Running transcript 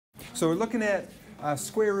So we're looking at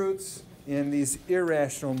square roots and these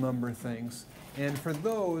irrational number things. And for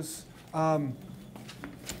those, what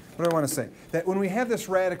do I want to say? That when we have this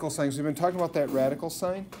radical sign, so we've been talking about that radical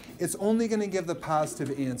sign, it's only going to give the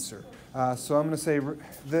positive answer. So I'm going to say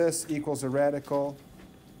this equals a radical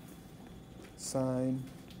sign.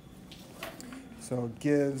 So it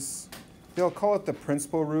gives, they'll call it the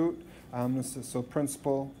principal root. So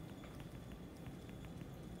principal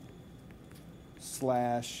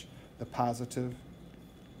slash the positive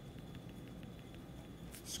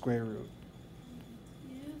square root.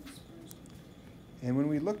 And when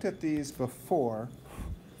we looked at these before,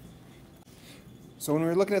 so when we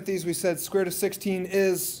were looking at these, we said square root of 16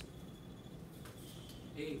 is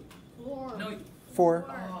 8. 4. No. 4.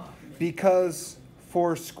 Because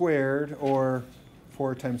 4 squared, or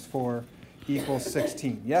 4 times 4, equals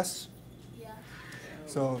 16. Yes? Yeah.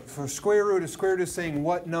 So for square root is saying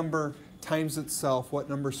what number times itself, what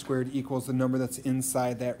number squared equals the number that's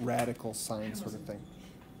inside that radical sign sort of thing.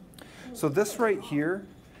 So this right here,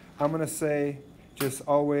 I'm going to say just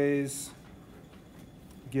always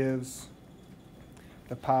gives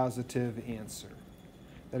the positive answer.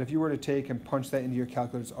 That if you were to take and punch that into your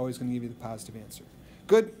calculator, it's always going to give you the positive answer.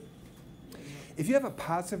 Good? If you have a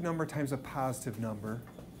positive number times a positive number,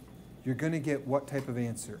 you're going to get what type of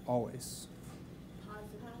answer? Always.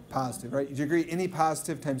 Positive, right? Do you agree? Any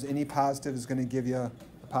positive times any positive is going to give you a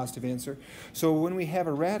positive answer. So when we have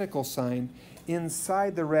a radical sign,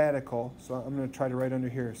 inside the radical, so I'm going to try to write under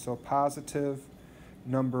here, so positive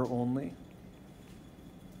number only.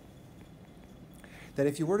 That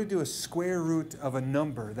if you were to do a square root of a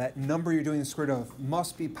number, that number you're doing the square root of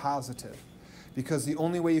must be positive. Because the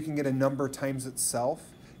only way you can get a number times itself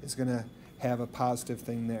is going to have a positive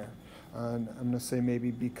thing there. And I'm going to say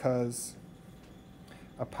maybe because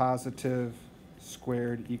a positive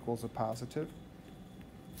squared equals a positive.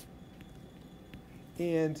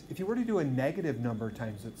 And if you were to do a negative number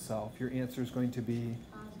times itself, your answer is going to be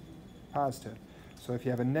positive. So if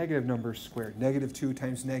you have a negative number squared, negative 2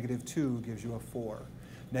 times negative 2 gives you a 4.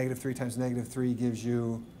 Negative 3 times negative 3 gives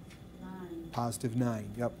you 9. Positive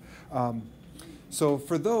 9. Yep. So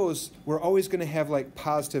for those, we're always going to have like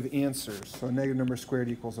positive answers. So a negative number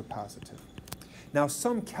squared equals a positive. Now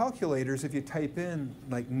some calculators, if you type in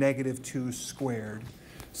like negative 2 squared,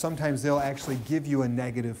 sometimes they'll actually give you a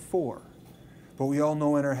negative 4. But we all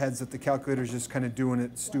know in our heads that the calculator is just kind of doing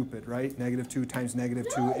it stupid, right? Negative 2 times negative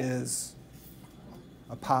 2 is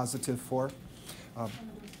a positive 4.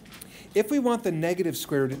 If we want the negative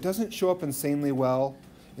square root, it doesn't show up insanely well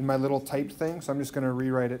in my little typed thing, so I'm just going to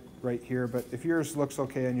rewrite it right here. But if yours looks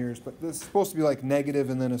okay on yours, but this is supposed to be like negative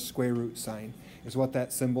and then a square root sign is what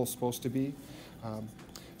that symbol's supposed to be.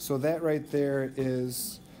 So that right there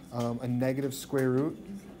is a negative square root.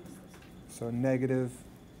 So negative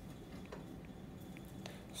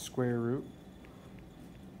square root.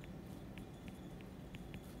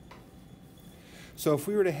 So if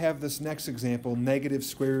we were to have this next example, negative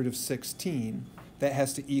square root of 16, that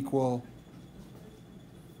has to equal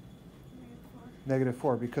negative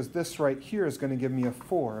 4, because this right here is going to give me a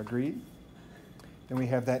 4, agreed? Then we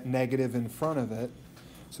have that negative in front of it,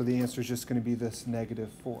 so the answer is just going to be this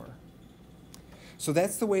negative 4. So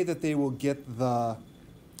that's the way that they will get the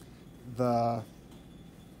what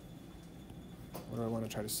do I want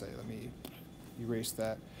to try to say? Let me erase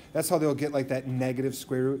that. That's how they'll get like that negative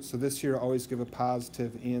square root. So this here always give a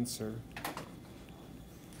positive answer.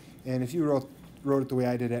 And if you wrote it the way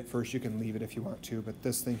I did at first, you can leave it if you want to, but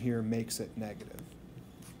this thing here makes it negative.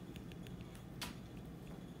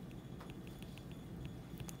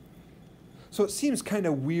 So it seems kind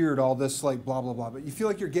of weird, all this like blah, blah, blah, but you feel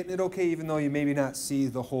like you're getting it okay even though you maybe not see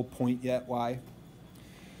the whole point yet. Why?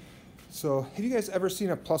 So have you guys ever seen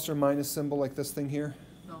a plus or minus symbol like this thing here?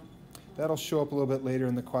 No. That'll show up a little bit later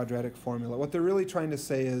in the quadratic formula. What they're really trying to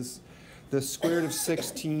say is the square root of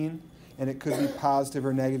 16, and it could be positive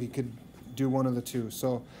or negative. You could do one of the two.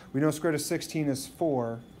 So we know square root of 16 is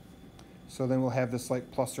 4, so then we'll have this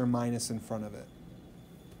like plus or minus in front of it.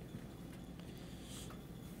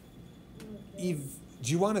 Eve,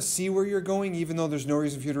 do you want to see where you're going even though there's no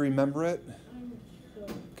reason for you to remember it?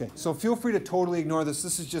 Okay, so feel free to totally ignore this.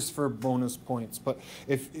 This is just for bonus points. But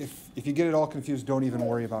if you get it all confused, don't even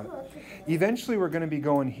worry about it. Eventually, we're going to be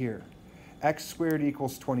going here. X squared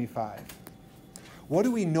equals 25. What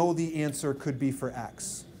do we know the answer could be for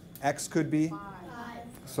x? X could be? 5.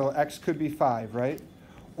 So x could be 5, right?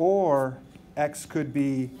 Or x could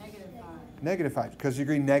be Negative 5. Because you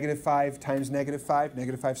agree negative 5 times negative 5,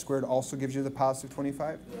 negative 5 squared also gives you the positive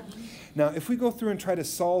 25? Yeah. Now, if we go through and try to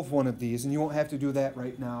solve one of these, and you won't have to do that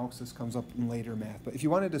right now because this comes up in later math, but if you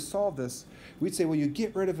wanted to solve this, we'd say, well, you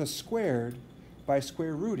get rid of a squared by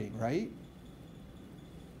square rooting, right?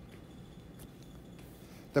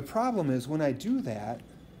 The problem is when I do that,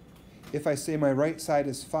 if I say my right side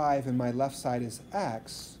is 5 and my left side is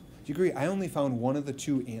x, do you agree? I only found one of the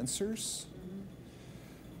two answers.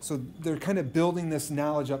 So they're kind of building this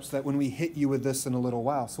knowledge up so that when we hit you with this in a little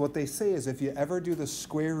while. So what they say is if you ever do the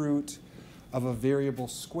square root of a variable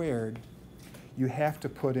squared, you have to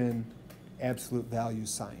put in absolute value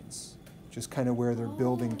signs, just kind of where they're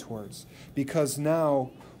building towards. Because now,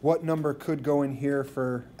 what number could go in here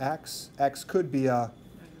for x? X could be a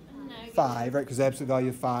 5, right? Because absolute value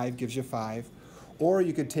of 5 gives you 5. Or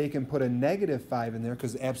you could take and put a negative 5 in there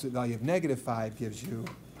because the absolute value of negative 5 gives you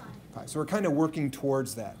 5. So we're kind of working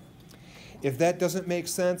towards that. If that doesn't make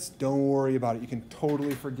sense, don't worry about it. You can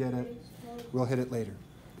totally forget it. We'll hit it later.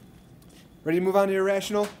 Ready to move on to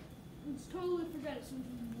irrational? Let's totally forget it since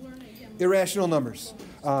we learn it again. Irrational numbers.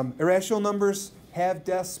 Irrational numbers have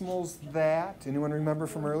decimals that, anyone remember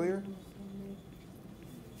from earlier?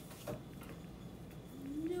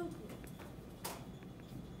 No.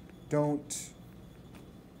 Don't.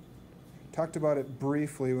 Talked about it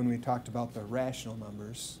briefly when we talked about the rational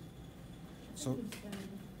numbers. So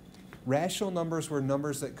rational numbers were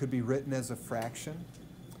numbers that could be written as a fraction,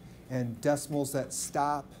 and decimals that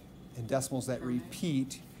stop and decimals that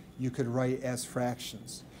repeat you could write as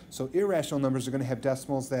fractions. So irrational numbers are going to have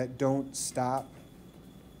decimals that don't stop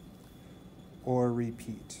or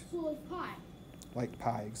repeat. So like pi. Like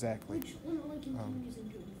pi, exactly. Which only continues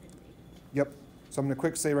into infinity. Yep. So I'm going to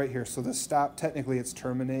quick say right here. So the stop, technically it's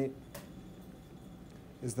terminate,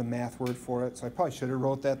 is the math word for it. So I probably should have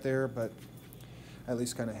wrote that there, but I at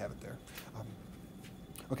least kind of have it there.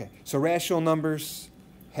 Okay, so rational numbers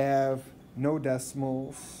have no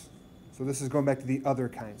decimals. So this is going back to the other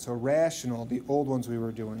kind. So rational, the old ones we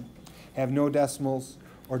were doing, have no decimals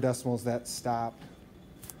or decimals that stop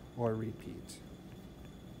or repeat.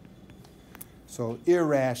 So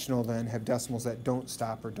irrational then have decimals that don't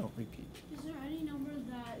stop or don't repeat. Is there any number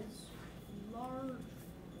that is large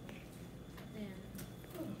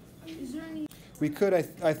than? Is there any? We could,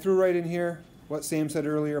 I threw right in here what Sam said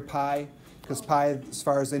earlier, pi, because pi, as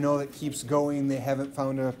far as they know, it keeps going. They haven't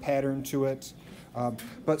found a pattern to it.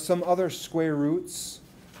 But some other square roots,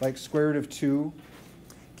 like square root of 2,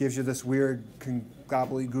 gives you this weird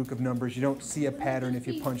gobbledygook of numbers. You don't see a pattern if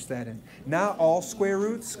you punch that in. Not all square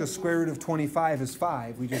roots, because square root of 25 is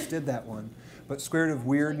 5. We just did that one. But square root of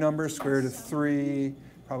weird numbers, square root of 3,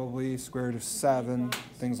 probably square root of 7,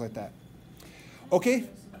 things like that. Okay?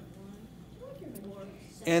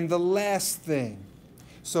 And the last thing.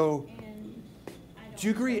 So, do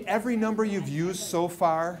you agree every number you've used so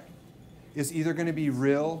far is either going to be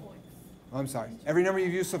real? I'm sorry. Every number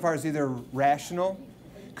you've used so far is either rational,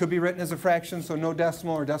 could be written as a fraction, so no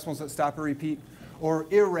decimal or decimals that stop or repeat, or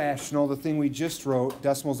irrational, the thing we just wrote,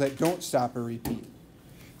 decimals that don't stop or repeat.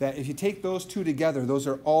 That if you take those two together, those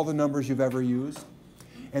are all the numbers you've ever used,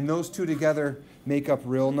 and those two together make up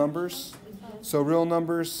real numbers. So real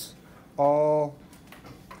numbers, all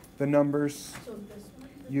the numbers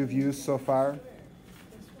you've used so far.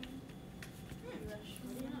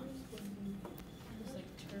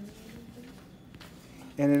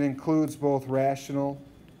 And it includes both rational,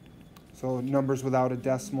 so numbers without a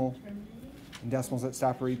decimal, and decimals that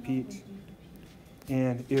stop or repeat,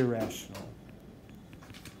 and irrational.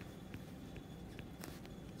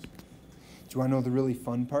 Do you want to know the really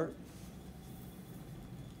fun part?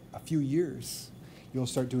 A few years, you'll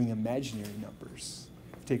start doing imaginary numbers.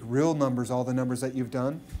 Take real numbers, all the numbers that you've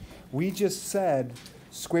done. We just said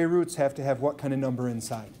square roots have to have what kind of number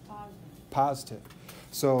inside? Positive.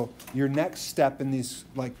 So your next step in these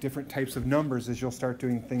like different types of numbers is you'll start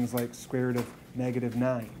doing things like square root of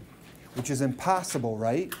 -9, which is impossible,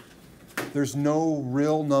 right? There's no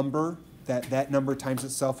real number that number times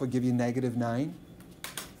itself would give you -9,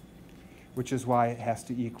 which is why it has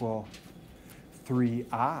to equal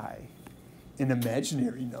 3i, an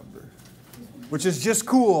imaginary number, which is just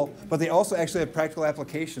cool, but they also actually have practical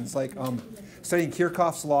applications, like studying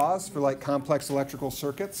Kirchhoff's laws for like complex electrical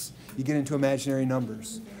circuits. You get into imaginary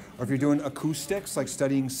numbers. Or if you're doing acoustics, like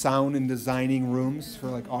studying sound and designing rooms for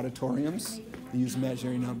like auditoriums, you use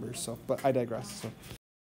imaginary numbers. So, but I digress. So.